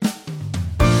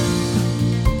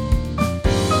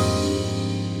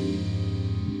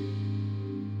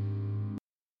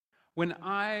When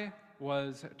I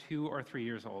was 2 or 3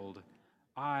 years old,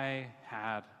 I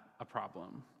had a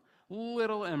problem.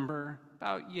 Little Ember,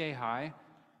 about yay high,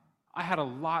 I had a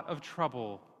lot of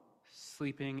trouble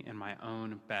sleeping in my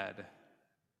own bed.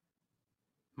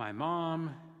 My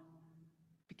mom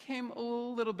became a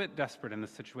little bit desperate in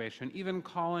this situation, even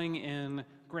calling in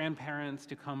grandparents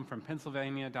to come from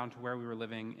Pennsylvania down to where we were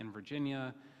living in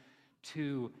Virginia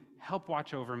to help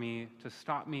watch over me, to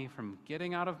stop me from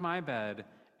getting out of my bed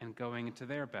and going into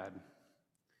their bed.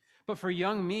 But for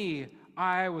young me,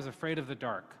 I was afraid of the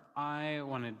dark. I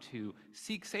wanted to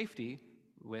seek safety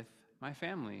with my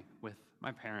family, with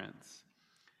my parents.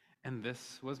 And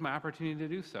this was my opportunity to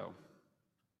do so.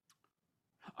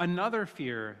 Another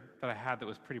fear that I had that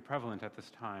was pretty prevalent at this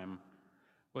time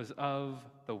was of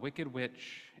the Wicked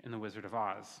Witch in The Wizard of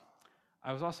Oz.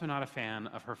 I was also not a fan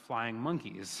of her flying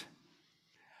monkeys.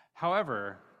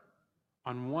 However,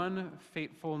 on one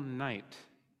fateful night,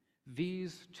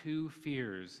 these two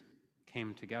fears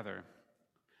came together.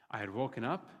 I had woken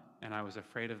up and I was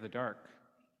afraid of the dark.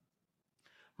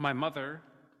 My mother,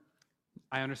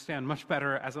 I understand much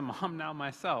better as a mom now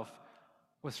myself,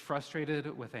 was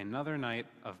frustrated with another night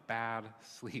of bad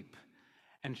sleep.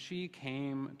 And she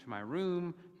came to my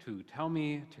room to tell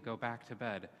me to go back to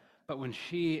bed. But when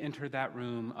she entered that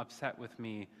room, upset with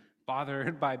me,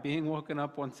 bothered by being woken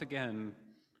up once again,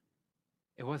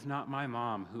 it was not my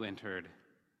mom who entered.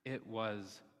 It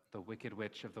was the Wicked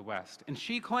Witch of the West. And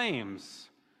she claims,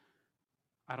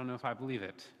 I don't know if I believe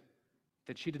it,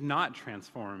 that she did not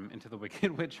transform into the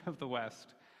Wicked Witch of the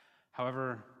West.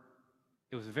 However,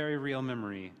 it was a very real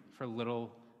memory for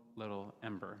little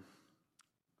Ember.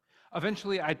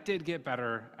 Eventually, I did get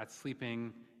better at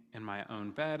sleeping in my own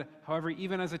bed. However,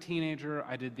 even as a teenager,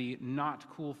 I did the not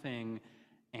cool thing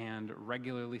and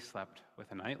regularly slept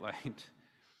with a nightlight.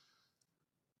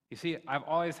 You see, I've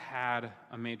always had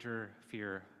a major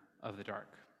fear of the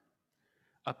dark.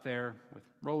 Up there with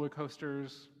roller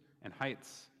coasters and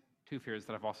heights, two fears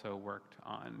that I've also worked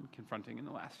on confronting in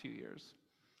the last few years.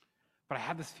 But I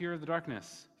had this fear of the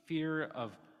darkness, fear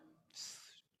of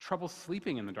trouble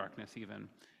sleeping in the darkness even.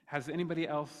 Has anybody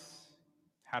else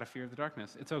had a fear of the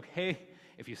darkness? It's okay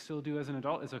if you still do as an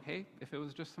adult. It's okay if it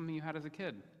was just something you had as a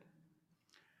kid.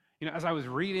 You know, as I was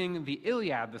reading the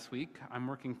Iliad this week, I'm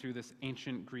working through this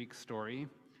ancient Greek story,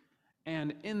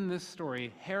 and in this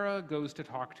story, Hera goes to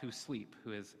talk to Sleep,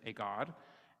 who is a god,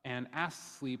 and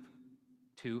asks Sleep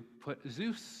to put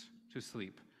Zeus to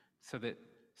sleep so that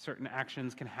certain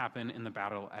actions can happen in the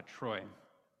battle at Troy.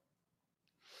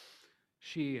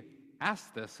 She asks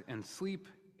this, and Sleep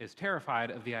is terrified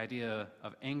of the idea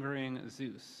of angering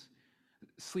Zeus.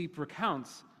 Sleep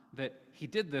recounts that he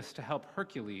did this to help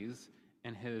Hercules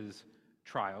in his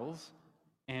trials,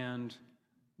 and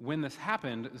when this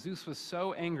happened, Zeus was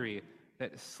so angry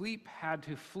that Sleep had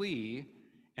to flee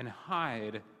and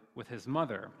hide with his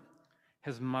mother.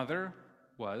 His mother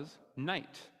was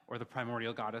Night, or the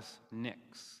primordial goddess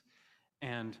Nyx,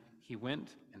 and he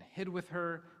went and hid with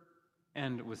her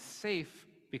and was safe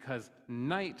because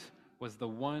Night was the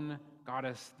one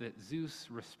goddess that Zeus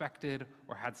respected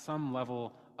or had some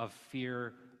level of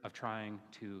fear of trying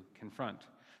to confront.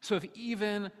 So if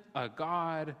even a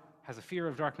god has a fear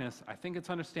of darkness, I think it's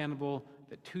understandable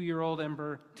that 2-year-old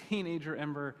Ember, teenager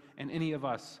Ember, and any of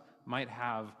us might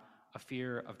have a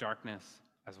fear of darkness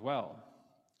as well.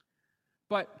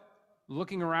 But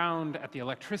looking around at the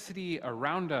electricity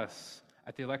around us,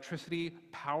 at the electricity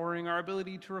powering our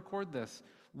ability to record this,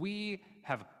 we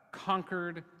have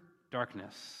conquered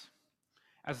darkness.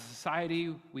 As a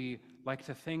society, we like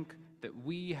to think that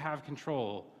we have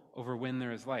control over when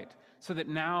there is light, so that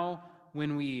now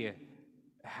when we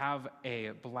have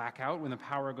a blackout, when the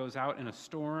power goes out in a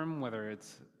storm, whether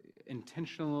it's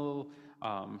intentional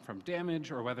from damage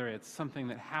or whether it's something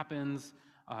that happens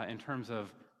in terms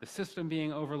of the system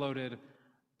being overloaded,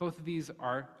 both of these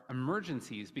are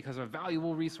emergencies because a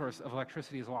valuable resource of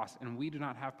electricity is lost, and we do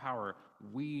not have power.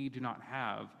 We do not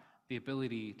have the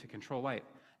ability to control light.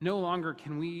 No longer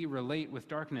can we relate with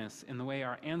darkness in the way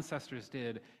our ancestors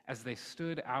did as they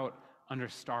stood out under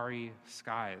starry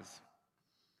skies.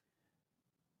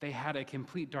 They had a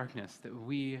complete darkness that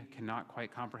we cannot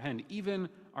quite comprehend. Even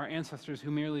our ancestors who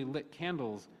merely lit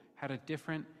candles had a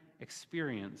different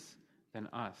experience than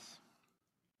us.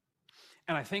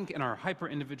 And I think in our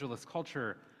hyper-individualist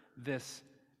culture, this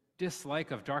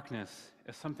dislike of darkness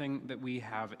is something that we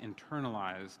have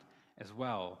internalized as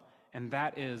well. And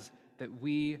that is that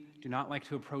we do not like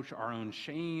to approach our own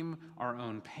shame, our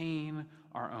own pain,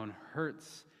 our own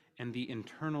hurts, and the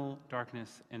internal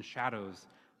darkness and shadows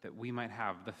that we might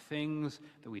have, the things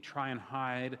that we try and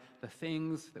hide, the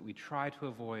things that we try to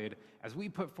avoid, as we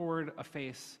put forward a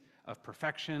face of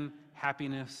perfection,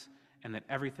 happiness, and that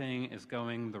everything is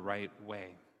going the right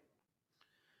way.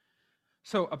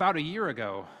 So about a year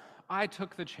ago, I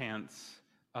took the chance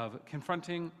of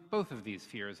confronting both of these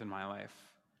fears in my life.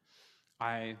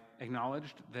 I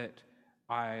acknowledged that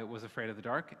I was afraid of the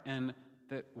dark, and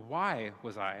that why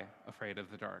was I afraid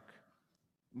of the dark?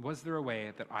 Was there a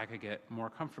way that I could get more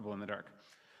comfortable in the dark?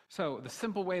 So the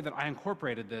simple way that I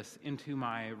incorporated this into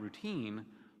my routine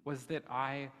was that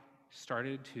I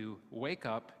started to wake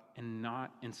up and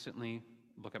not instantly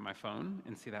look at my phone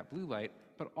and see that blue light,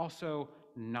 but also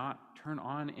not turn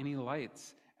on any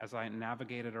lights as I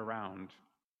navigated around.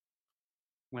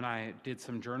 When I did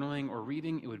some journaling or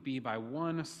reading, it would be by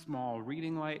one small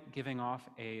reading light, giving off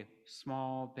a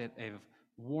small bit of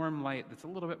warm light that's a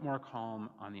little bit more calm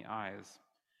on the eyes.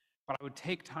 But I would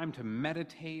take time to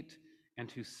meditate and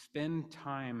to spend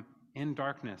time in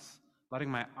darkness, letting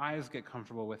my eyes get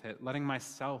comfortable with it, letting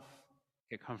myself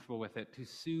get comfortable with it, to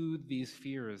soothe these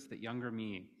fears that younger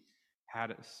me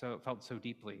had felt so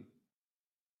deeply.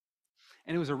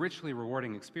 And it was a richly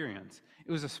rewarding experience.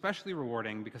 It was especially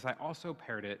rewarding because I also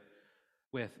paired it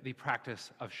with the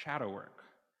practice of shadow work.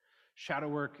 Shadow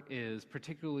work is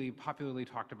particularly popularly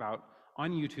talked about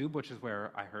on YouTube, which is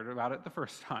where I heard about it the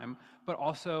first time, but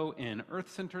also in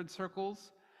earth-centered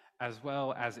circles, as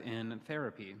well as in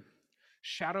therapy.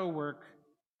 Shadow work,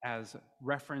 as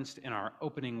referenced in our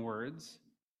opening words,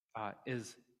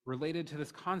 is related to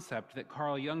this concept that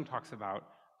Carl Jung talks about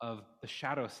of the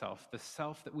shadow self, the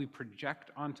self that we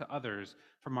project onto others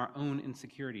from our own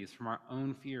insecurities, from our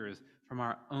own fears, from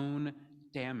our own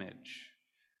damage,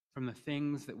 from the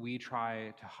things that we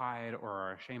try to hide or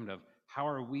are ashamed of. How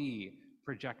are we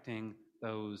projecting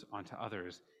those onto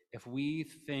others? If we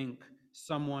think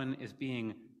someone is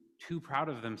being too proud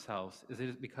of themselves, is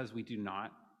it because we do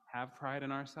not have pride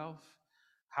in ourselves?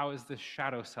 How is this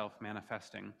shadow self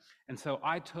manifesting? And so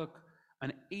I took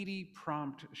an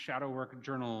 80-prompt shadow work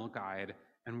journal guide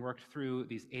and worked through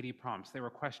these 80 prompts. They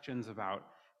were questions about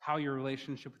how your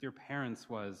relationship with your parents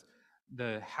was,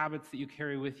 the habits that you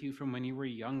carry with you from when you were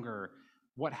younger,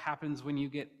 what happens when you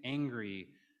get angry,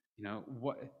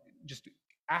 just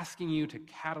asking you to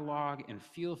catalog and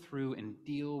feel through and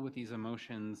deal with these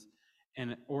emotions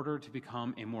in order to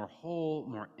become a more whole,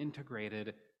 more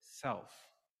integrated self.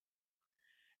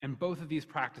 And both of these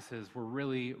practices were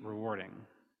really rewarding.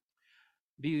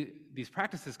 These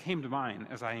practices came to mind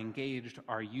as I engaged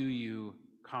our UU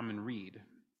Common Read.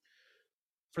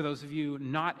 For those of you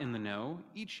not in the know,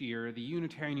 each year the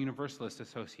Unitarian Universalist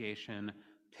Association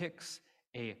picks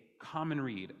a common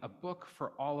read, a book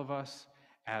for all of us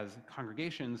as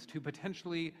congregations to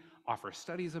potentially offer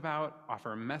studies about,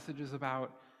 offer messages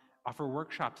about, offer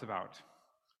workshops about.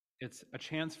 It's a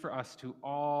chance for us to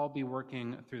all be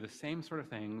working through the same sort of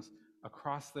things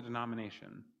across the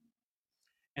denomination.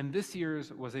 And this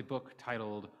year's was a book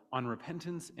titled On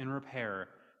Repentance and Repair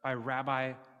by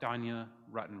Rabbi Danya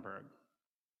Ruttenberg.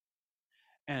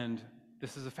 And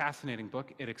this is a fascinating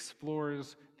book. It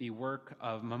explores the work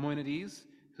of Maimonides,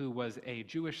 who was a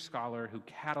Jewish scholar who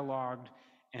cataloged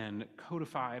and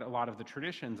codified a lot of the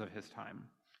traditions of his time.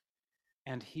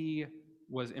 And he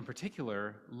was in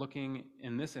particular looking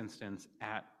in this instance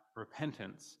at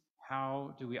repentance.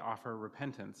 How do we offer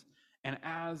repentance? And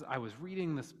as I was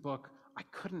reading this book, I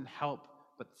couldn't help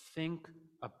but think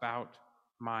about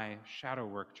my shadow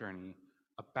work journey,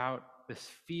 about this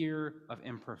fear of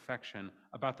imperfection,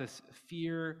 about this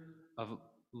fear of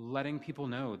letting people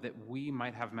know that we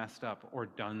might have messed up or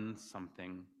done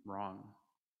something wrong.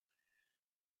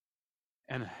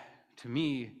 And to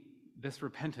me, this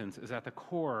repentance is at the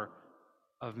core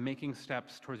of making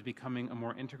steps towards becoming a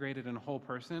more integrated and whole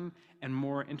person, and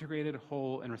more integrated,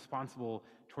 whole, and responsible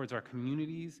towards our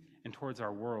communities and towards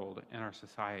our world and our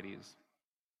societies.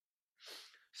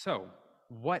 So,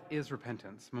 what is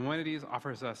repentance? Maimonides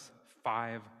offers us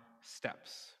 5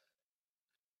 steps.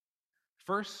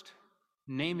 First,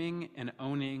 naming and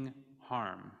owning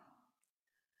harm.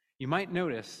 You might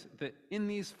notice that in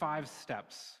these 5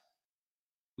 steps,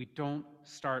 we don't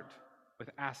start with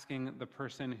asking the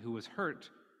person who was hurt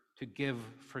to give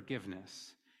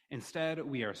forgiveness. Instead,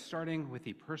 we are starting with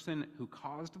the person who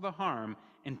caused the harm,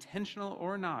 intentional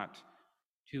or not,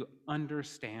 to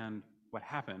understand what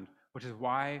happened, which is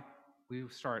why we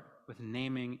start with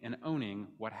naming and owning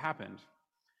what happened.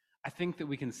 I think that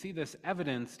we can see this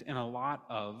evidenced in a lot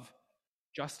of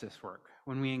justice work.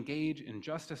 When we engage in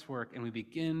justice work and we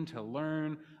begin to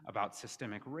learn about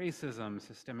systemic racism,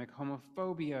 systemic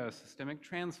homophobia, systemic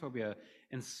transphobia,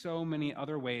 and so many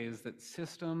other ways that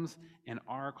systems in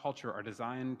our culture are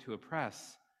designed to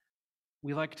oppress,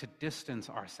 we like to distance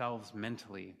ourselves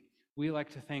mentally. We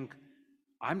like to think,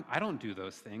 I don't do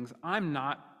those things. I'm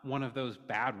not one of those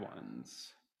bad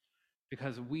ones.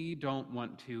 Because we don't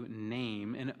want to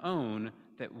name and own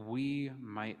that we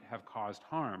might have caused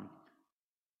harm.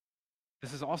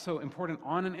 This is also important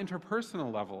on an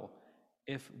interpersonal level.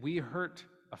 If we hurt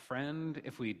a friend,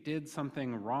 if we did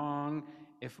something wrong,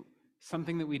 if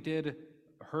something that we did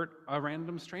hurt a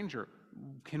random stranger,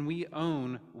 can we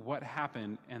own what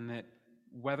happened and that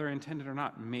whether intended or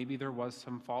not, maybe there was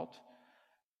some fault?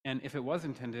 And if it was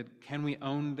intended, can we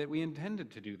own that we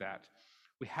intended to do that?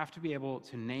 We have to be able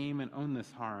to name and own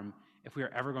this harm if we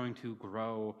are ever going to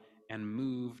grow and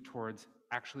move towards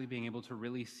actually being able to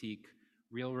really seek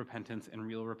real repentance and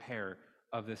real repair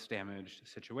of this damaged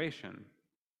situation.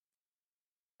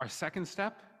 Our second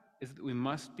step is that we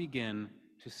must begin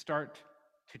to start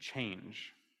to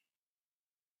change.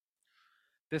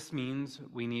 This means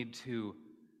we need to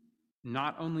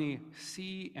not only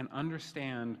see and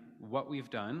understand what we've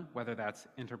done, whether that's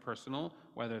interpersonal,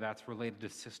 whether that's related to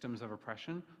systems of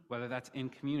oppression, whether that's in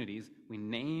communities, we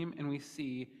name and we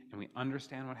see and we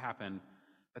understand what happened,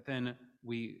 but then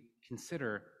we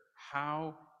consider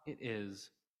how it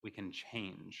is we can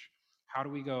change. How do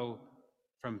we go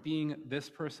from being this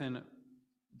person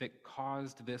that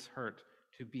caused this hurt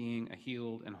to being a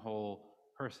healed and whole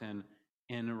person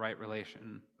in a right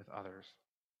relation with others?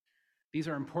 These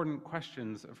are important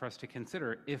questions for us to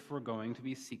consider if we're going to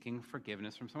be seeking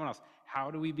forgiveness from someone else.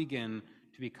 How do we begin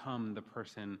to become the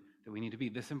person that we need to be?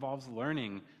 This involves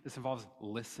learning. This involves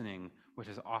listening, which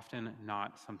is often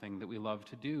not something that we love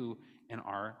to do in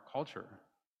our culture.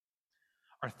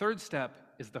 Our third step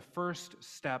is the first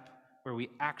step where we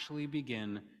actually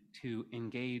begin to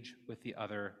engage with the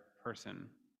other person.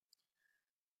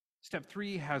 Step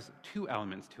 3 has two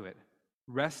elements to it: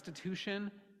 restitution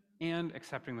and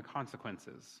accepting the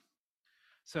consequences.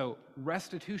 So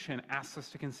restitution asks us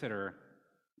to consider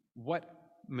what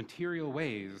material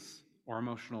ways or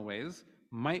emotional ways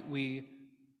might we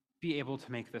be able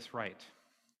to make this right.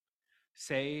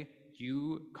 Say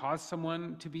you cause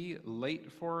someone to be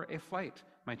late for a flight.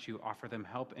 Might you offer them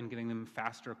help in getting them a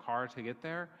faster car to get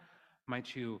there?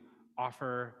 Might you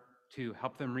offer to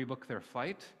help them rebook their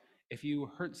flight? If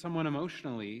you hurt someone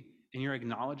emotionally and you're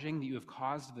acknowledging that you have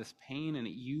caused this pain and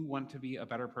that you want to be a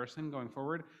better person going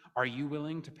forward, are you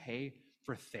willing to pay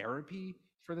for therapy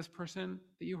for this person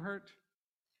that you hurt?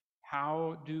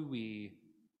 How do we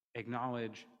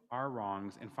acknowledge our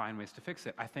wrongs and find ways to fix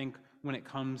it? I think when it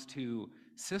comes to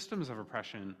systems of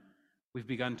oppression, we've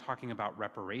begun talking about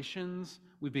reparations.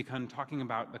 We've begun talking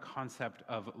about the concept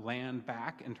of land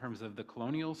back in terms of the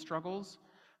colonial struggles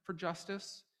for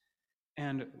justice.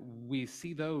 And we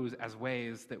see those as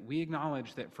ways that we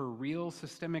acknowledge that for real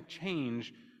systemic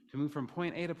change, to move from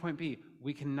point A to point B,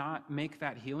 we cannot make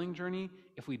that healing journey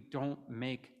if we don't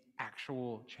make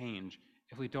actual change,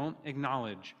 if we don't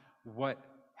acknowledge what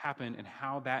happened and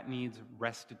how that needs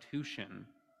restitution.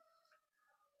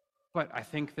 But I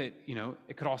think that,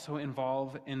 it could also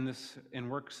involve in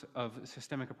works of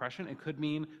systemic oppression. It could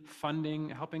mean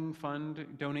helping fund,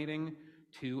 donating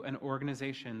to an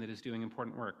organization that is doing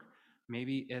important work.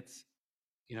 Maybe it's,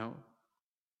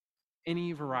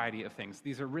 any variety of things.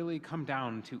 These are really come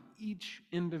down to each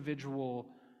individual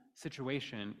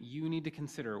situation. You need to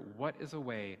consider what is a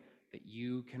way that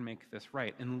you can make this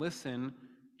right, and listen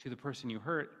to the person you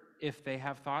hurt if they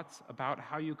have thoughts about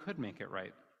how you could make it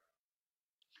right.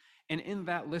 And in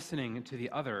that listening to the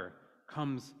other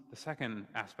comes the second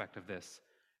aspect of this: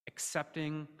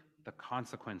 accepting the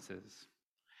consequences.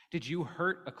 Did you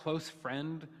hurt a close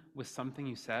friend with something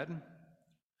you said?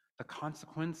 The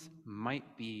consequence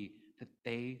might be that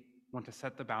they want to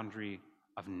set the boundary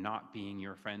of not being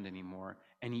your friend anymore,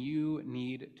 and you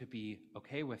need to be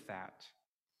okay with that.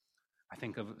 I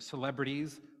think of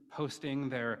celebrities posting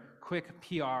their quick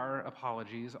PR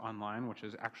apologies online, which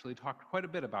is actually talked quite a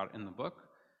bit about in the book.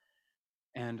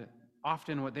 And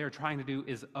often what they're trying to do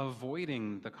is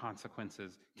avoiding the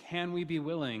consequences. Can we be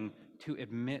willing to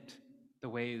admit the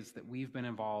ways that we've been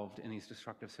involved in these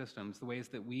destructive systems, the ways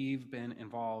that we've been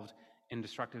involved in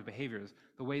destructive behaviors,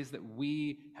 the ways that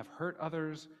we have hurt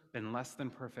others, been less than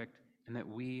perfect, and that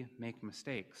we make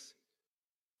mistakes,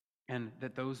 and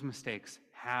that those mistakes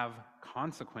have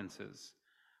consequences?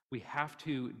 We have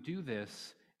to do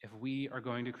this if we are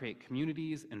going to create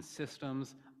communities and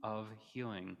systems of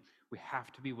healing. We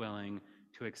have to be willing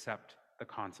to accept the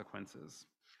consequences.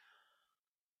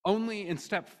 Only in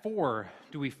step 4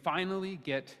 do we finally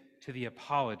get to the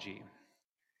apology.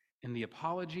 In the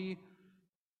apology,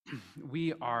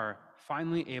 we are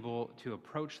finally able to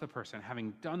approach the person,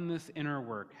 having done this inner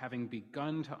work, having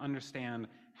begun to understand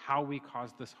how we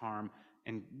caused this harm,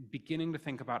 and beginning to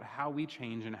think about how we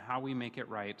change and how we make it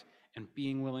right, and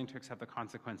being willing to accept the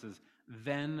consequences.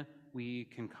 Then we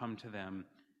can come to them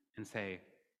and say,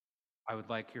 I would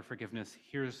like your forgiveness.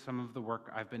 Here's some of the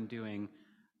work I've been doing.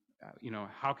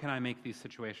 How can I make these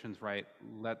situations right?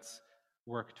 Let's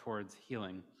work towards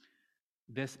healing.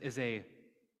 This is a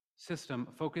system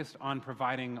focused on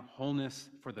providing wholeness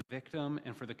for the victim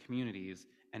and for the communities,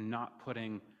 and not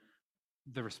putting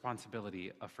the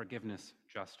responsibility of forgiveness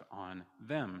just on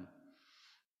them.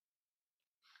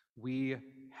 We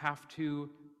have to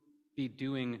be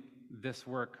doing this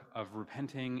work of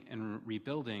repenting and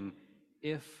rebuilding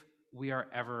if we are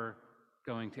ever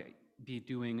going to be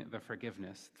doing the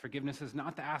forgiveness. Forgiveness is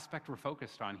not the aspect we're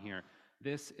focused on here.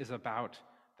 This is about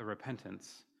the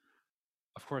repentance.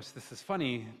 Of course, this is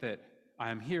funny that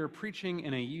I'm here preaching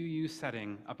in a UU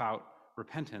setting about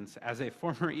repentance as a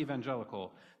former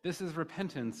evangelical. This is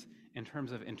repentance in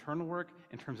terms of internal work,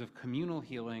 in terms of communal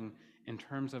healing, in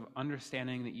terms of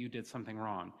understanding that you did something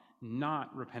wrong,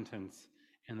 not repentance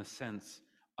in the sense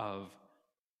of,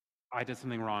 I did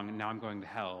something wrong and now I'm going to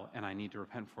hell and I need to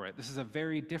repent for it. This is a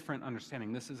very different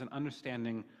understanding. This is an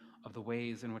understanding of the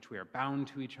ways in which we are bound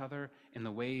to each other, in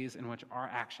the ways in which our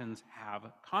actions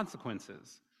have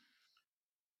consequences.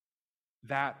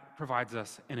 That provides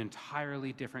us an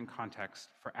entirely different context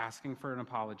for asking for an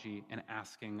apology and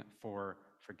asking for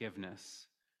forgiveness.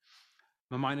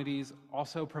 Maimonides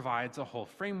also provides a whole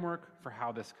framework for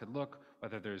how this could look,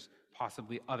 whether there's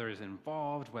possibly others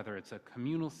involved, whether it's a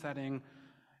communal setting,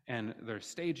 and there's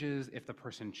stages if the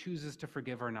person chooses to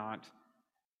forgive or not.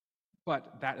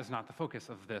 But that is not the focus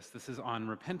of this. This is on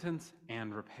repentance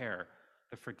and repair.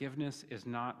 The forgiveness is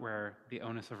not where the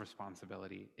onus of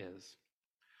responsibility is.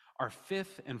 Our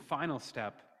fifth and final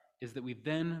step is that we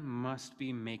then must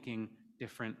be making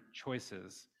different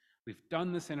choices. We've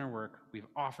done this inner work, we've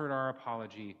offered our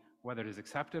apology, whether it is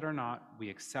accepted or not, we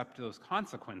accept those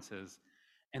consequences,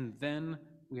 and then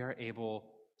we are able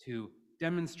to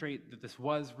demonstrate that this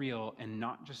was real and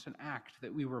not just an act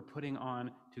that we were putting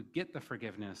on to get the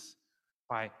forgiveness,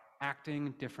 by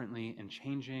acting differently and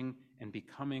changing and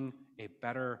becoming a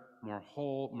better, more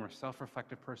whole, more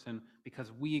self-reflective person,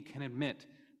 because we can admit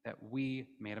that we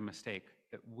made a mistake,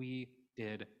 that we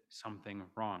did something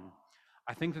wrong.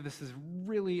 I think that this is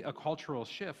really a cultural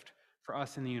shift for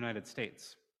us in the United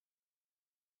States.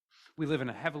 We live in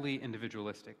a heavily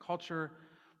individualistic culture.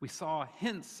 We saw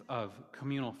hints of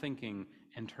communal thinking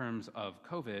in terms of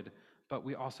COVID, but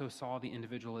we also saw the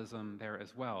individualism there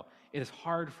as well. It is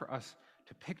hard for us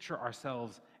to picture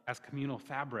ourselves as communal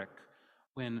fabric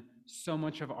when so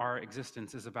much of our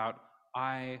existence is about,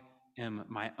 I am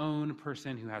my own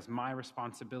person who has my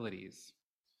responsibilities.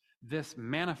 This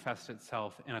manifests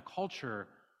itself in a culture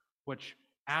which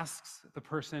asks the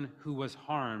person who was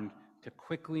harmed to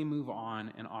quickly move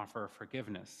on and offer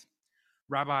forgiveness.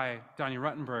 Rabbi Donnie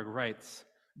Ruttenberg writes,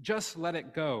 "Just let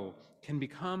it go can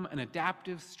become an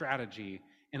adaptive strategy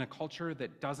in a culture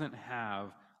that doesn't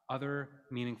have other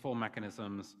meaningful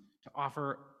mechanisms to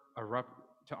offer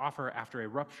after a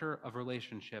rupture of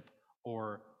relationship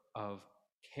or of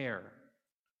care."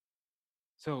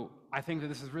 So I think that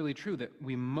this is really true, that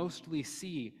we mostly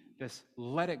see this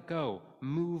let it go,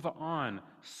 move on,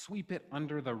 sweep it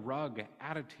under the rug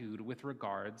attitude with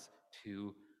regards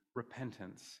to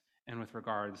repentance and with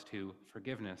regards to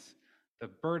forgiveness. The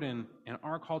burden in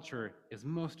our culture is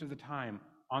most of the time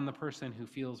on the person who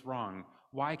feels wrong.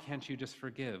 Why can't you just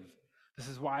forgive? This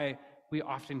is why we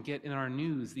often get in our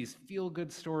news these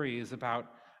feel-good stories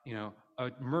about,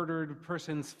 a murdered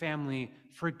person's family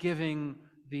forgiving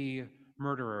the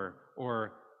murderer,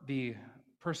 or the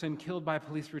person killed by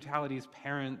police brutality's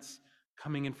parents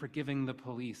coming and forgiving the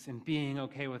police and being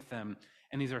okay with them.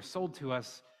 And these are sold to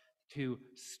us to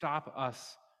stop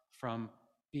us from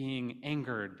being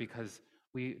angered, because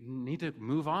we need to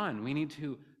move on. We need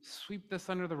to sweep this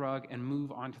under the rug and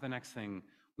move on to the next thing.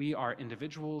 We are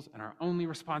individuals, and our only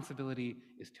responsibility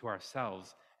is to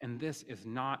ourselves. And this is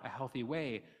not a healthy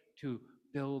way to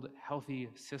build healthy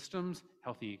systems,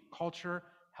 healthy culture,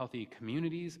 healthy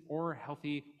communities, or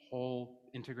healthy, whole,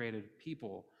 integrated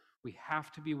people. We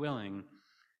have to be willing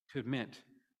to admit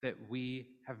that we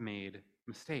have made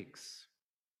mistakes.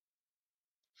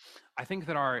 I think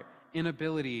that our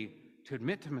inability to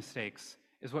admit to mistakes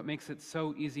is what makes it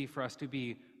so easy for us to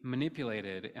be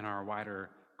manipulated in our wider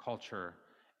culture,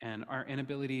 and our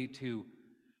inability to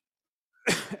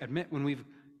admit when we've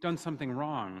done something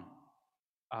wrong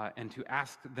and to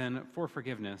ask then for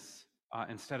forgiveness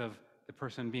instead of the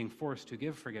person being forced to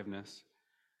give forgiveness,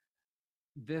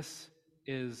 this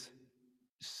is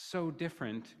so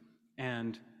different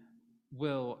and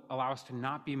will allow us to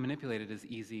not be manipulated as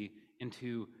easy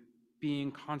into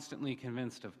being constantly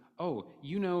convinced of, oh,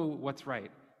 you know what's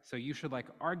right, so you should like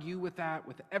argue with that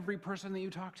with every person that you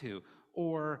talk to.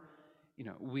 Or,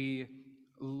 we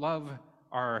love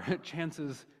our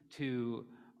chances to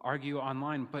argue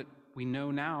online, but we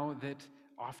know now that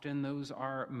often those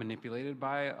are manipulated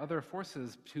by other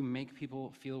forces to make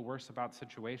people feel worse about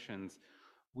situations.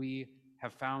 We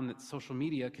have found that social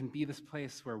media can be this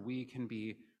place where we can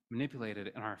be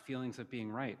manipulated in our feelings of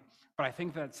being right. But I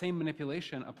think that same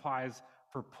manipulation applies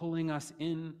for pulling us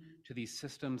in to these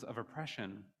systems of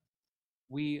oppression.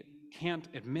 We can't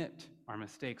admit our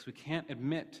mistakes. We can't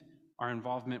admit our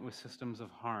involvement with systems of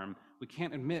harm. We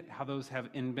can't admit how those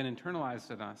have been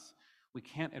internalized in us. We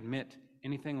can't admit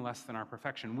anything less than our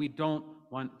perfection. We don't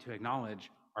want to acknowledge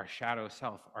our shadow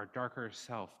self, our darker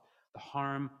self, the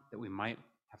harm that we might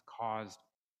have caused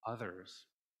others.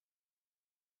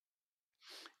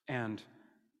 And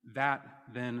that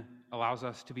then allows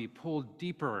us to be pulled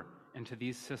deeper into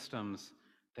these systems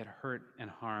that hurt and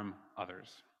harm others.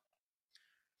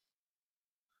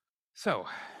 So,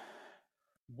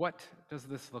 what does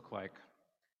this look like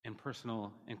in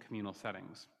personal and communal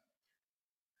settings?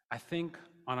 I think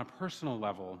on a personal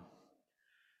level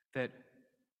that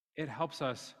it helps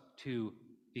us to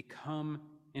become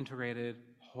integrated,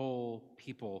 whole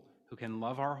people who can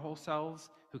love our whole selves,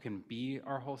 who can be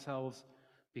our whole selves,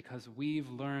 because we've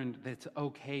learned that it's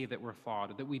okay that we're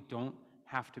flawed, that we don't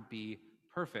have to be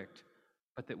perfect,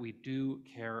 but that we do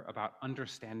care about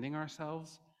understanding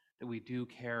ourselves, that we do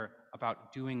care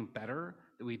about doing better,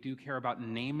 that we do care about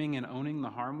naming and owning the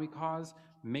harm we cause,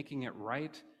 making it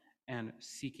right, and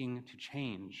seeking to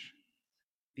change.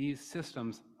 These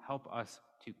systems help us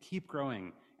to keep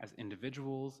growing as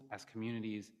individuals, as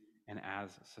communities, and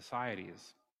as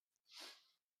societies.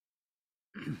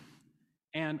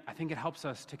 And I think it helps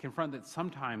us to confront that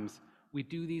sometimes we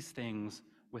do these things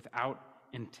without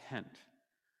intent.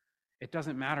 It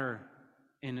doesn't matter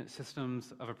in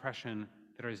systems of oppression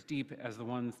that are as deep as the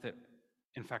ones that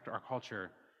infect our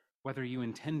culture, whether you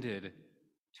intended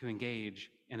to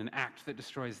engage in an act that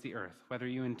destroys the earth, whether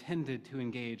you intended to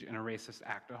engage in a racist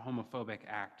act, a homophobic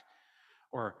act,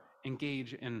 or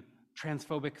engage in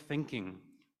transphobic thinking.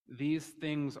 These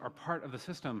things are part of the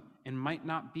system and might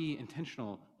not be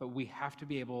intentional, but we have to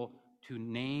be able to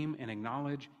name and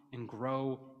acknowledge and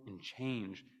grow and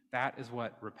change. That is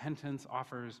what repentance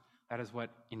offers. That is what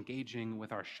engaging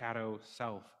with our shadow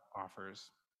self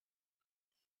offers.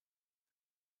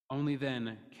 Only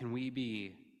then can we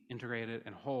be integrated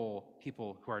and whole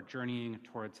people who are journeying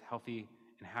towards healthy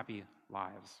and happy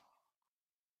lives.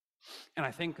 And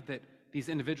I think that these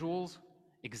individuals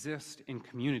exist in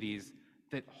communities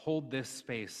that hold this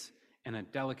space in a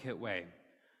delicate way,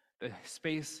 the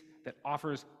space that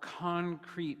offers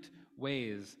concrete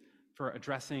ways for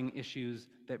addressing issues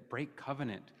that break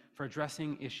covenant, for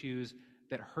addressing issues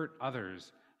that hurt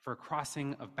others, for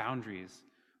crossing of boundaries.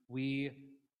 We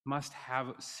must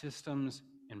have systems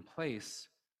in place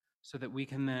so that we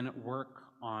can then work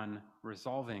on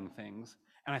resolving things.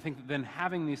 And I think that then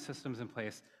having these systems in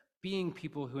place, being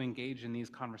people who engage in these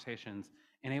conversations,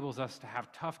 enables us to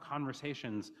have tough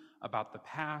conversations about the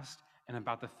past and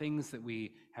about the things that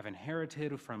we have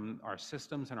inherited from our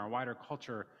systems and our wider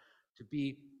culture to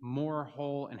be more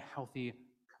whole and healthy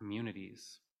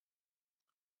communities.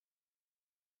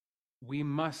 We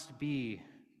must be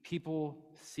people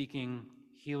seeking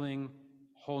healing,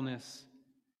 wholeness,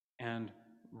 and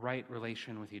right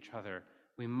relation with each other.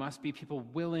 We must be people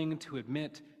willing to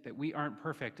admit that we aren't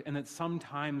perfect and that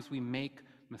sometimes we make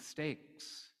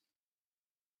mistakes.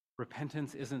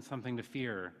 Repentance isn't something to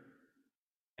fear,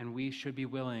 and we should be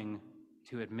willing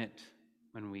to admit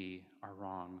when we are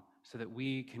wrong so that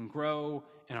we can grow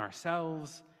in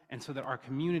ourselves and so that our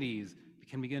communities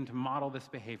can begin to model this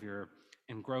behavior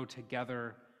and grow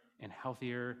together in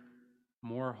healthier,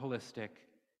 more holistic,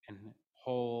 and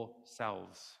whole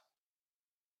selves.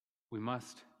 We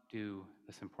must do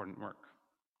this important work.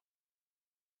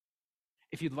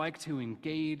 If you'd like to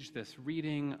engage this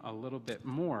reading a little bit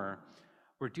more,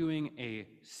 we're doing a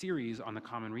series on the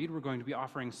Common Read. We're going to be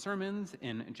offering sermons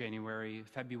in January,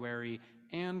 February,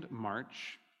 and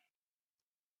March,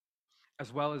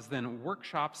 as well as then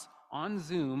workshops on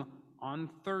Zoom on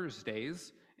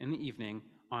Thursdays in the evening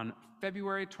on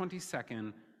February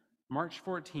 22nd, March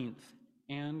 14th,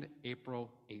 and April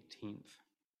 18th.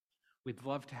 We'd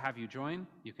love to have you join.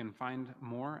 You can find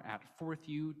more at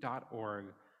fourthu.org.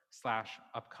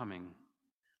 upcoming.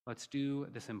 Let's do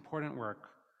this important work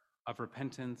of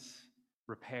repentance,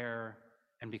 repair,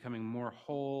 and becoming more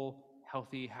whole,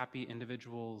 healthy, happy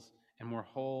individuals, and more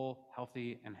whole,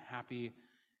 healthy, and happy,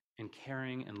 and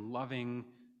caring and loving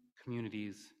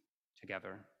communities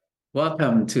together.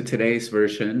 Welcome to today's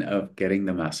version of Getting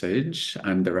the Message.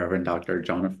 I'm the Reverend Dr.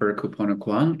 Jonathan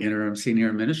Kupona Interim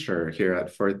Senior Minister here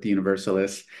at Fourth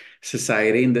Universalist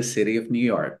Society in the city of New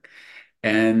York.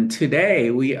 And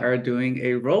today we are doing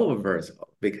a role reversal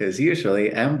because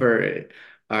usually Amber,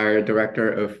 our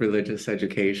Director of Religious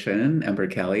Education, Amber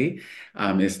Kelly,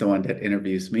 is the one that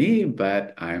interviews me,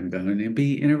 but I'm going to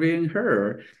be interviewing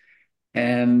her.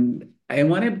 And I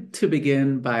wanted to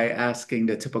begin by asking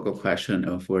the typical question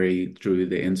of where you drew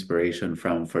the inspiration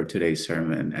from for today's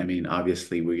sermon. I mean,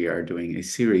 obviously, we are doing a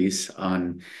series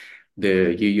on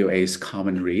the UUA's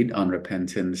Common Read on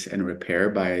Repentance and Repair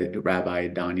by Rabbi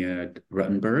Danya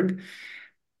Ruttenberg.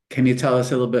 Can you tell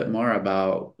us a little bit more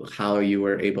about how you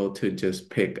were able to just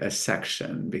pick a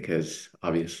section? Because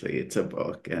obviously, it's a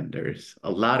book and there's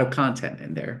a lot of content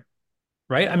in there.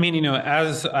 Right. I mean,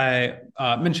 as I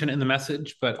mentioned in the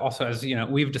message, but also as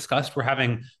we've discussed, we're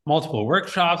having multiple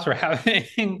workshops, we're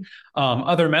having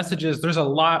other messages. There's a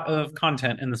lot of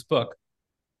content in this book.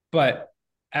 But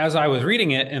as I was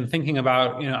reading it and thinking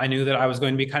about, I knew that I was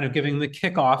going to be kind of giving the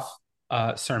kickoff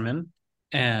sermon,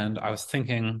 and I was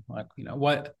thinking, like,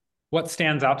 what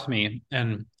stands out to me.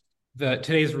 And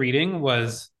today's reading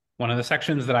was one of the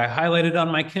sections that I highlighted on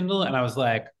my Kindle, and I was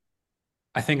like,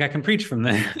 I think I can preach from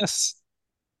this.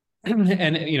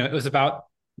 And it was about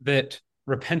that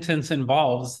repentance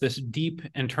involves this deep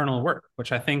internal work,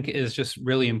 which I think is just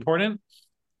really important.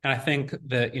 And I think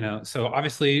that, so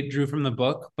obviously drew from the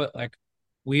book, but like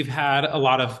we've had a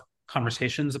lot of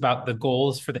conversations about the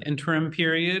goals for the interim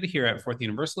period here at Fourth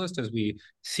Universalist as we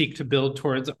seek to build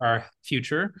towards our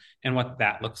future and what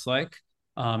that looks like.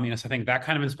 So I think that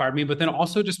kind of inspired me, but then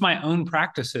also just my own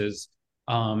practices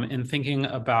in thinking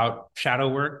about shadow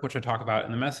work, which I talk about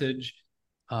in the message,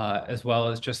 as well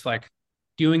as just like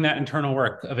doing that internal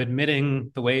work of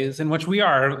admitting the ways in which we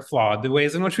are flawed, the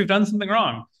ways in which we've done something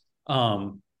wrong.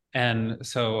 And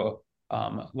so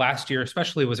last year,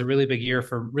 especially, was a really big year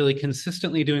for really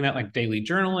consistently doing that, like daily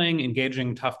journaling,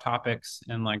 engaging tough topics,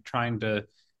 and like trying to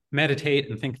meditate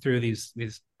and think through these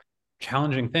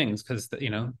challenging things because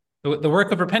the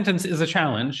work of repentance is a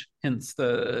challenge, hence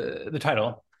the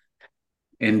title.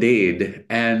 Indeed.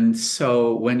 And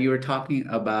so when you were talking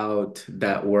about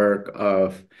that work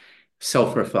of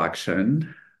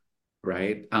self-reflection,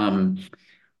 right?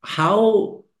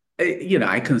 How,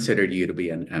 I considered you to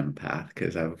be an empath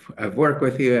because I've worked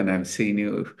with you and I've seen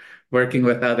you working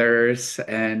with others,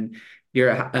 and you're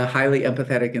a highly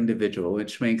empathetic individual,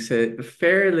 which makes it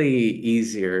fairly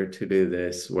easier to do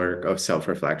this work of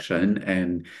self-reflection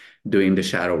and doing the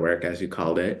shadow work, as you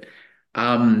called it.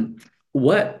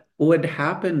 What would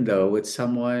happen though with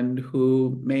someone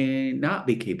who may not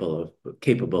be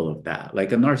capable of that,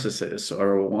 like a narcissist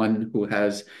or one who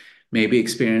has maybe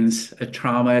experienced a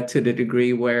trauma to the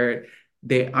degree where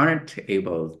they aren't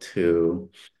able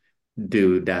to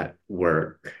do that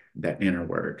work, that inner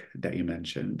work that you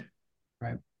mentioned?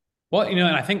 Right. Well, and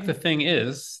I think the thing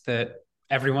is that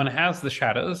everyone has the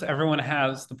shadows. Everyone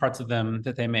has the parts of them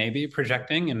that they may be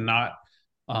projecting and not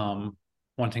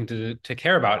wanting to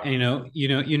care about. And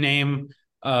you name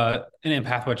an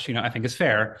empath, which I think is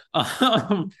fair.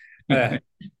 In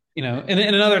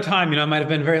another time, I might have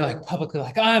been very like publicly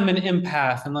like I'm an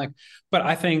empath, and like, but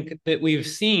I think that we've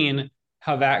seen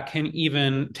how that can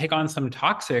even take on some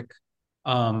toxic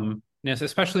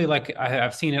especially like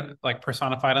I've seen it like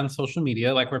personified on social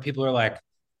media, like where people are like,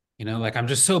 like I'm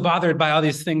just so bothered by all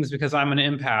these things because I'm an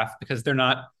empath, because they're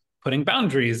not putting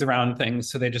boundaries around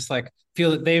things. So they just like feel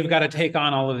that they've got to take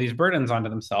on all of these burdens onto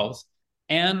themselves.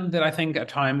 And that I think at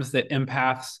times that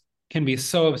empaths can be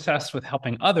so obsessed with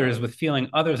helping others, with feeling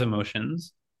others'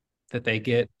 emotions, that they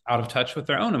get out of touch with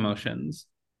their own emotions.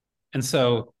 And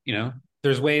so,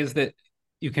 there's ways that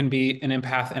you can be an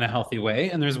empath in a healthy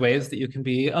way, and there's ways that you can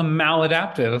be a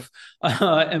maladaptive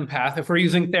empath, if we're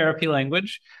using therapy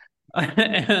language.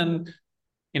 And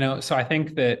so I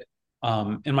think that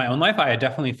in my own life, I had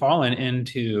definitely fallen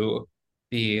into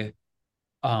the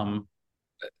um,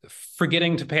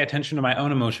 forgetting to pay attention to my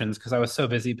own emotions because I was so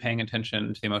busy paying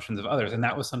attention to the emotions of others. And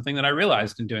that was something that I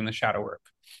realized in doing the shadow work.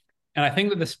 And I think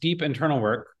that this deep internal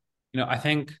work, I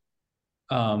think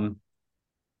um,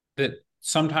 that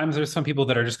sometimes there's some people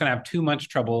that are just going to have too much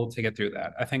trouble to get through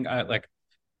that. I think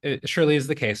it surely is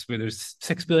the case where there's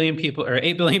 6 billion people or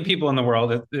 8 billion people in the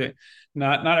world.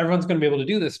 not everyone's going to be able to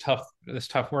do this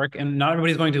tough work, and not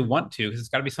everybody's going to want to, because it's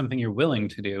got to be something you're willing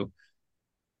to do.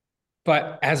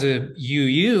 But as a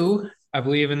UU, I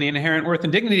believe in the inherent worth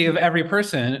and dignity of every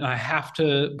person, and I have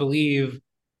to believe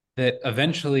that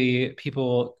eventually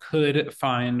people could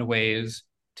find ways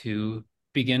to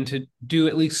begin to do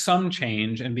at least some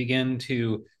change and begin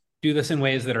to do this in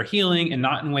ways that are healing and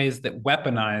not in ways that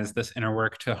weaponize this inner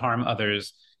work to harm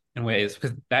others in ways,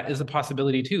 because that is a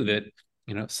possibility too, that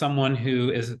someone who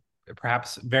is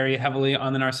perhaps very heavily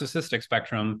on the narcissistic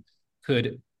spectrum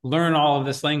could learn all of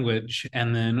this language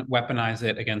and then weaponize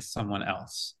it against someone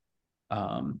else.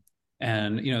 um,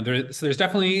 and there's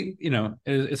definitely,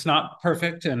 it's not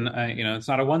perfect, and it's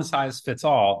not a one size fits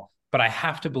all, but I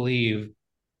have to believe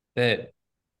that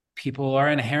people are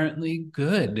inherently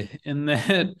good, in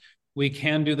that we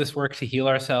can do this work to heal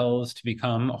ourselves, to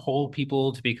become whole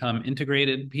people, to become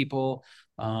integrated people,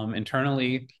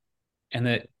 internally, and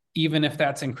that even if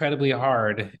that's incredibly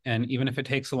hard, and even if it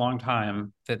takes a long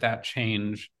time, that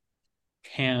change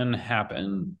can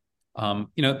happen.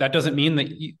 That doesn't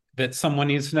mean that someone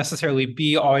needs to necessarily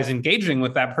be always engaging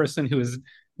with that person who is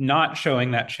not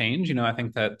showing that change. I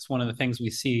think that's one of the things we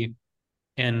see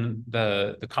in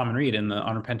the common read in the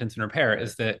On Repentance and Repair,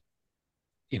 is that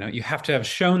you have to have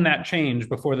shown that change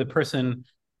before the person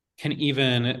can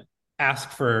even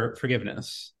ask for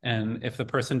forgiveness. And if the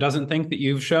person doesn't think that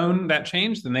you've shown that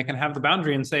change, then they can have the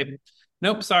boundary and say,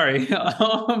 nope, sorry.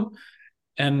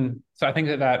 And so I think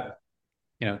that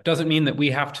doesn't mean that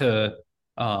we have to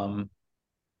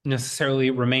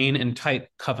necessarily remain in tight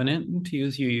covenant, to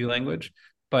use UU language,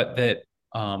 but that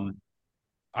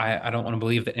I don't want to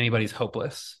believe that anybody's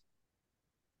hopeless.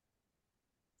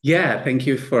 Yeah, thank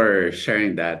you for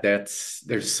sharing that.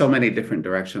 There's so many different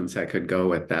directions I could go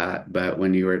with that, but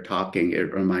when you were talking,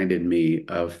 it reminded me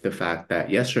of the fact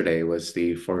that yesterday was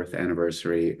the fourth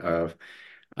anniversary of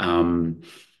um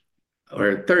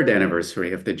or third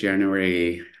anniversary of the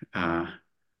January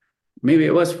maybe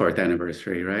it was fourth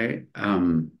anniversary, right?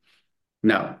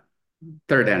 No,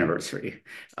 third anniversary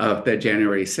of the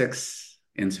January 6th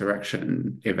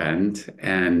insurrection event,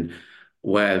 and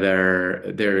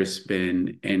whether there's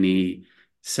been any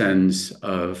sense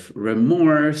of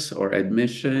remorse or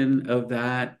admission of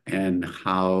that, and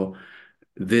how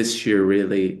this year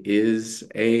really is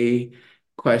a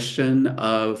question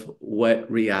of what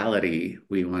reality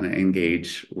we want to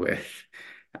engage with,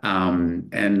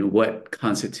 and what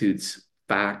constitutes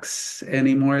facts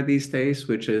anymore these days,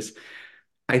 which is,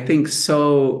 I think,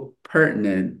 so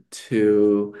pertinent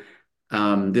to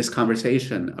this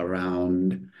conversation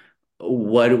around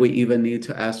what do we even need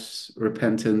to ask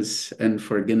repentance and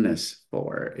forgiveness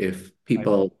for if Right.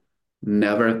 people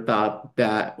never thought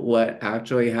that what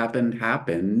actually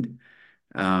happened,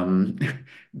 um,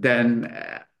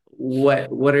 then what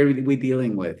are we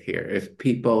dealing with here if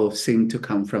people seem to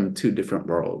come from two different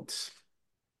worlds?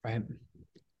 Right.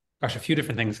 Gosh, a few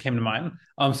different things came to mind.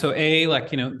 So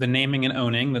like, the naming and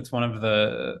owning, that's one of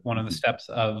the steps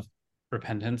of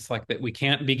repentance, like that we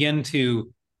can't begin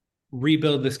to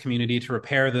rebuild this community, to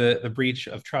repair the breach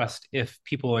of trust, if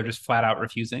people are just flat out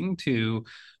refusing to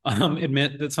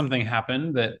admit that something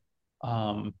happened.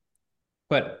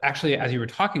 But actually, as you were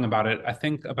talking about it, I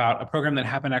think about a program that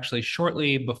happened actually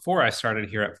shortly before I started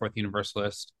here at Fourth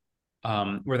Universalist,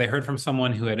 where they heard from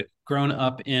someone who had grown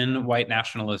up in white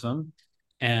nationalism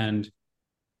and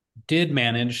did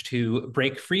manage to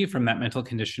break free from that mental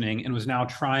conditioning, and was now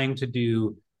trying to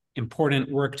do important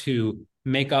work to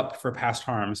make up for past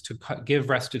harms, to give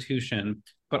restitution,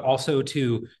 but also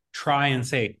to try and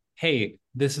say, hey,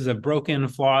 this is a broken,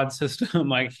 flawed system.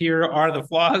 Like, here are the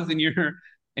flaws in your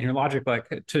logic, like,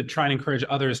 to try and encourage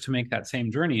others to make that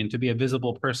same journey, and to be a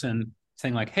visible person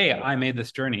saying, like, hey, I made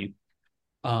this journey.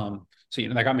 So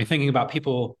that got me thinking about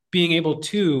people being able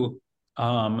to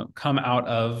come out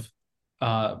of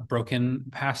broken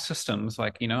past systems.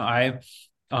 Like,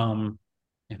 um,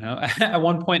 at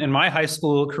one point in my high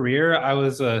school career, I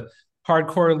was a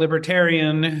hardcore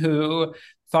libertarian who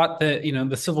thought that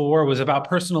the Civil War was about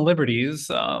personal liberties.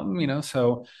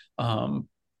 So um,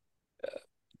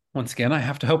 once again, I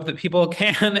have to hope that people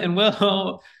can and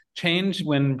will change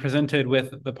when presented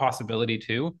with the possibility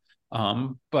to.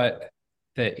 But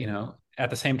that, at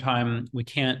the same time, we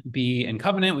can't be in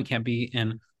covenant, we can't be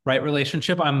in right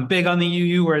relationship. I'm big on the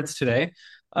UU words today.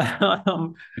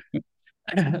 um,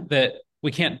 that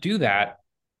we can't do that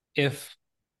if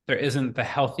there isn't the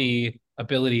healthy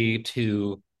ability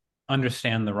to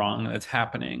understand the wrong that's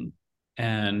happening.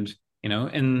 And,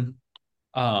 and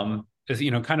is,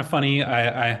 kind of funny.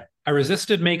 I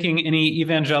resisted making any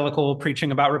evangelical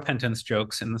preaching about repentance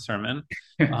jokes in the sermon.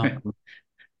 Um,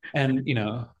 and,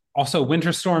 Also,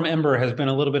 Winter Storm Ember has been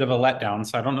a little bit of a letdown,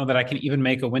 so I don't know that I can even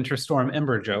make a Winter Storm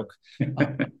Ember joke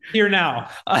here now.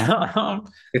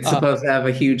 It's uh, supposed to have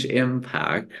a huge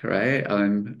impact, right,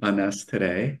 on us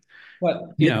today. but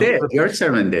It did. Your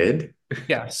sermon did.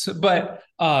 yes, but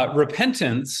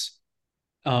repentance,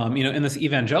 in this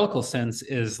evangelical sense,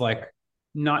 is like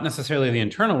not necessarily the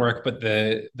internal work, but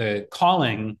the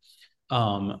calling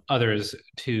others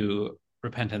to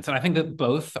repentance. And I think that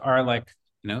both are like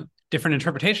different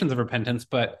interpretations of repentance,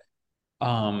 but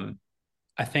um,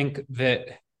 I think that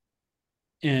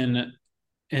in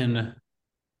in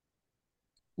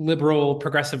liberal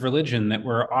progressive religion that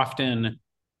we're often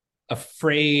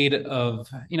afraid of,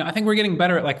 I think we're getting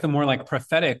better at like the more like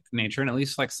prophetic nature, and at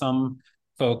least like some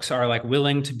folks are like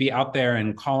willing to be out there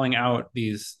and calling out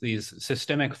these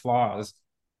systemic flaws.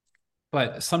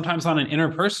 But sometimes on an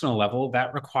interpersonal level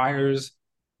that requires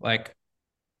like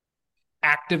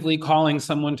actively calling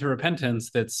someone to repentance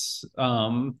that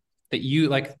you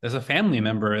like as a family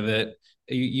member that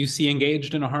you see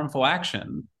engaged in a harmful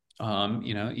action.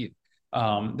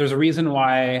 There's a reason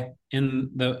why in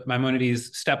the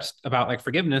Maimonides steps about like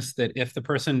forgiveness that if the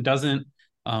person doesn't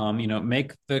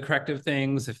make the corrective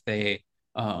things, if the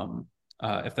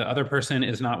other person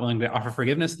is not willing to offer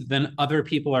forgiveness, then other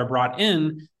people are brought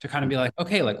in to kind of be like,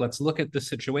 okay, like let's look at the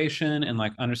situation and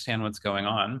like understand what's going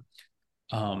on.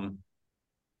 um,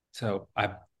 so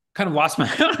I've kind of lost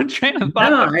my own train of thought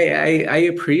No, there. I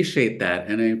appreciate that.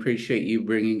 And I appreciate you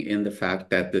bringing in the fact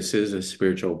that this is a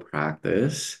spiritual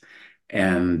practice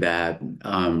and that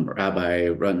Rabbi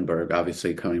Ruttenberg,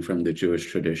 obviously coming from the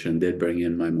Jewish tradition, did bring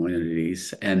in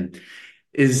Maimonides. And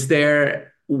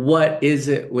what is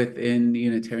it within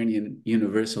Unitarian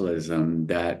Universalism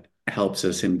that helps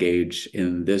us engage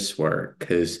in this work?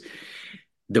 Because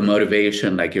the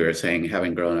motivation, like you were saying,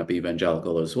 having grown up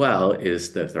evangelical as well,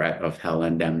 is the threat of hell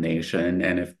and damnation.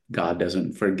 And if God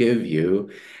doesn't forgive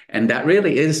you, and that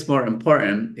really is more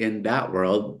important in that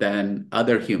world than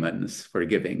other humans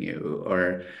forgiving you,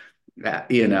 or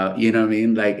what I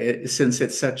mean? Like since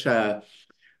it's such a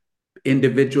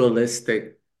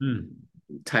individualistic Hmm.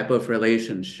 type of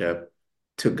relationship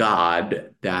to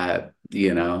God that,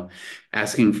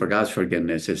 asking for God's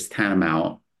forgiveness is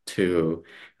tantamount to,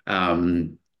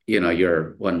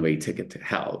 your one-way ticket to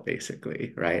hell,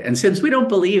 basically, right? And since we don't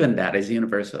believe in that as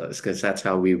universalists, because that's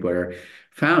how we were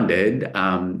founded,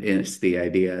 it's the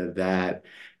idea that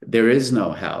there is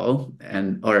no hell,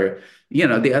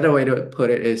 the other way to put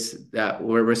it is that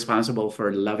we're responsible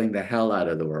for loving the hell out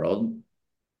of the world,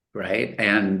 right?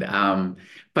 And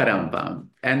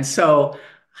so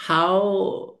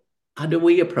how do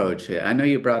we approach it? I know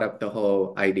you brought up the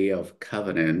whole idea of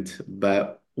covenant,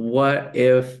 but what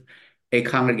if a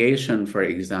congregation, for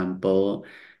example,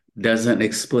 doesn't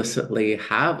explicitly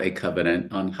have a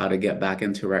covenant on how to get back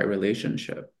into right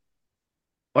relationship?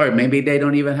 Or maybe they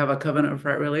don't even have a covenant of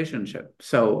right relationship.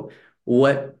 So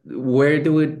where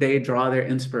do they draw their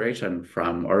inspiration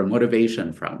from or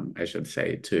motivation from, I should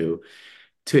say, to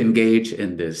engage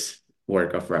in this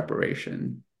work of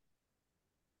reparation?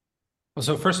 Well,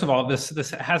 so first of all, this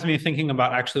has me thinking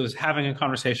about actually was having a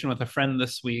conversation with a friend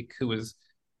this week who was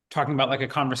talking about like a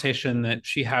conversation that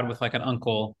she had with like an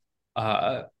uncle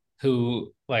uh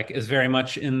who like is very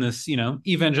much in this,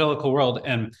 evangelical world.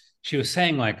 And she was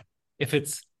saying like if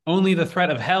it's only the threat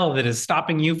of hell that is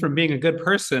stopping you from being a good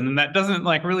person, and that doesn't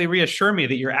like really reassure me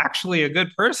that you're actually a good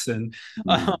person.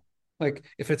 Uh, Mm. like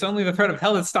if it's only the threat of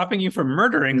hell that's stopping you from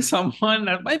murdering someone,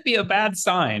 that might be a bad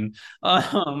sign.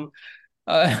 Um,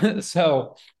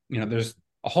 so there's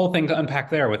a whole thing to unpack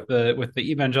there with the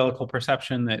evangelical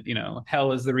perception that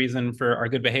hell is the reason for our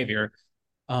good behavior.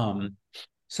 Um,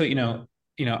 so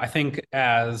I think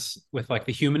as with like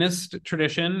the humanist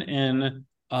tradition in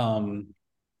the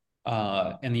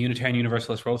Unitarian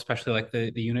Universalist world, especially like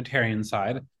the Unitarian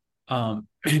side,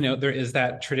 there is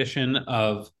that tradition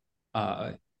of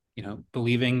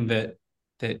believing that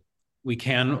we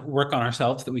can work on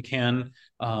ourselves, that we can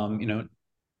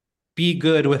be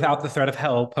good without the threat of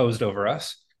hell posed over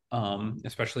us.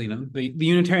 Especially, the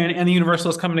Unitarian and the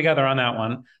Universalists coming together on that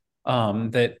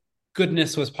one. That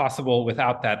goodness was possible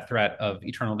without that threat of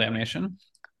eternal damnation.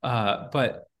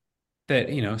 But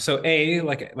that, so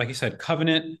like you said,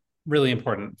 covenant really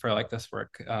important for like this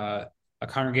work. A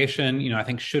congregation, I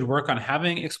think should work on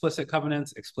having explicit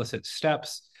covenants, explicit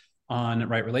steps on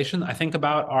right relation. I think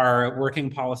about our working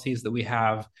policies that we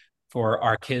have for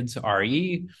our kids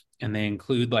RE, and they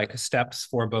include like steps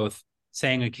for both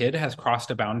saying a kid has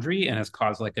crossed a boundary and has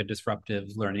caused like a disruptive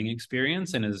learning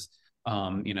experience and is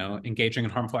engaging in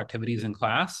harmful activities in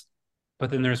class. But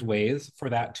then there's ways for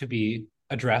that to be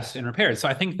addressed and repaired. So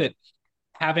I think that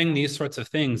having these sorts of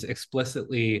things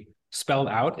explicitly spelled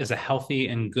out is a healthy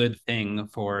and good thing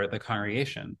for the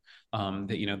congregation.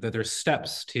 That that there's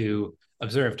steps to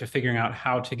observe to figuring out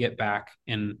how to get back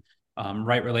in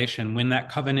right relation when that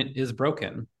covenant is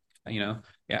broken.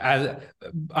 As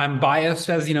I'm biased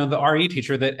as the RE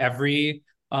teacher, that every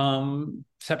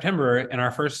September in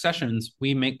our first sessions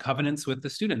we make covenants with the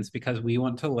students because we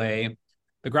want to lay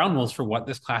the ground rules for what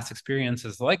this class experience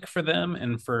is like for them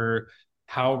and for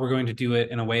how we're going to do it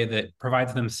in a way that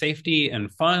provides them safety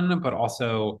and fun, but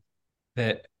also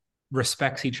that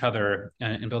respects each other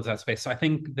and builds that space. So I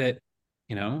think that,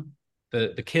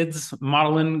 the kids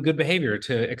modeling good behavior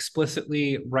to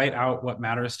explicitly write out what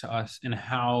matters to us and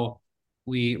how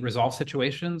we resolve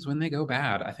situations when they go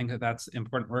bad. I think that that's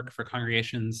important work for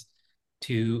congregations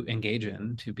to engage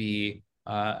in, to be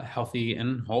healthy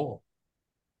and whole.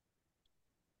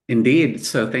 Indeed.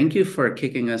 So thank you for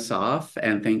kicking us off,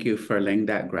 and thank you for laying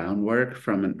that groundwork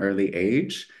from an early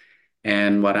age.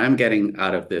 And what I'm getting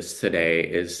out of this today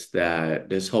is that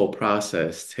this whole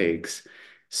process takes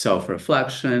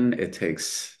self-reflection, it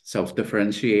takes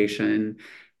self-differentiation,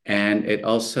 and it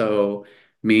also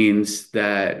means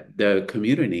that the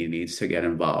community needs to get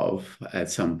involved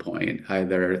at some point,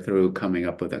 either through coming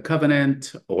up with a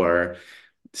covenant or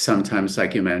sometimes,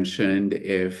 like you mentioned,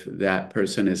 if that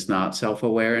person is not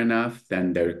self-aware enough,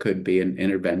 then there could be an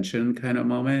intervention kind of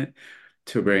moment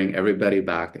to bring everybody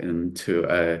back into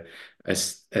a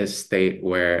state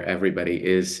where everybody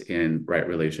is in right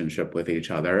relationship with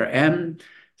each other. And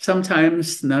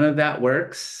sometimes none of that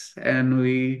works, and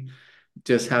we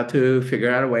just have to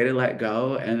figure out a way to let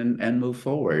go and move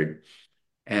forward.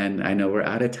 And I know we're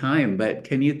out of time, but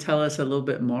can you tell us a little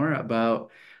bit more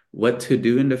about what to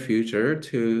do in the future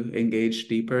to engage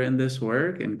deeper in this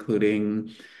work, including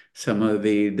some of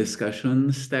the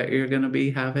discussions that you're going to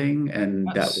be having and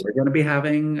that Yes. we're going to be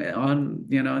having on,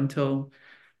 until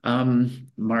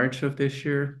March of this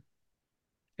year?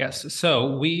 Yes.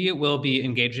 So we will be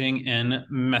engaging in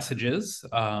messages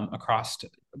across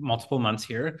multiple months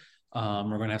here.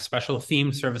 We're going to have special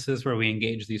themed services where we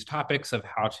engage these topics of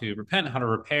how to repent, how to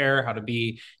repair, how to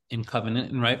be in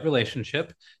covenant and right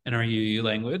relationship in our UU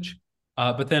language.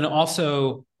 But then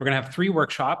also, we're going to have 3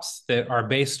 workshops that are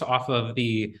based off of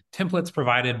the templates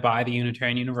provided by the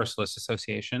Unitarian Universalist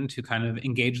Association to kind of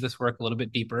engage this work a little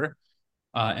bit deeper.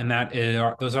 And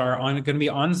those are going to be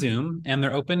on Zoom, and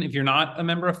they're open. If you're not a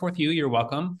member of Fourth U, you're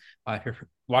welcome. If you're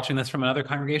watching this from another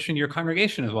congregation, your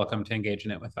congregation is welcome to engage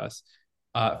in it with us.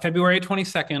 February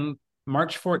 22nd,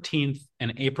 March 14th,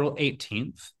 and April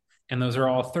 18th. And those are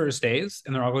all Thursdays,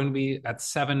 and they're all going to be at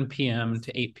 7 p.m.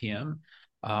 to 8 p.m.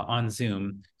 On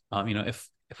Zoom. If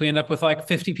we end up with like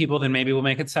 50 people, then maybe we'll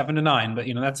make it 7 to 9. But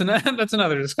that's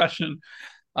another discussion.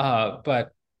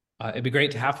 But it'd be great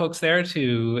to have folks there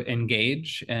to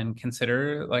engage and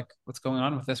consider like what's going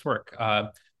on with this work.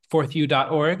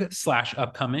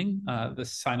 4thu.org/upcoming. The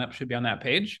sign up should be on that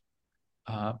page.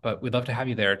 But we'd love to have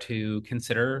you there to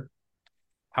consider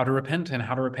how to repent and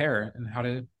how to repair and how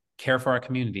to care for our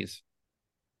communities.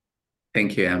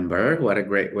 Thank you, Amber. What a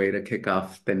great way to kick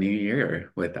off the new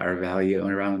year with our value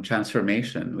around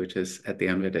transformation, which is at the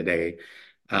end of the day,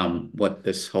 what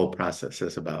this whole process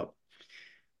is about.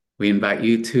 We invite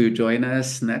you to join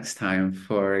us next time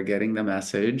for Getting the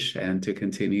Message and to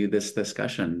continue this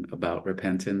discussion about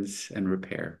repentance and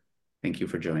repair. Thank you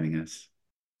for joining us.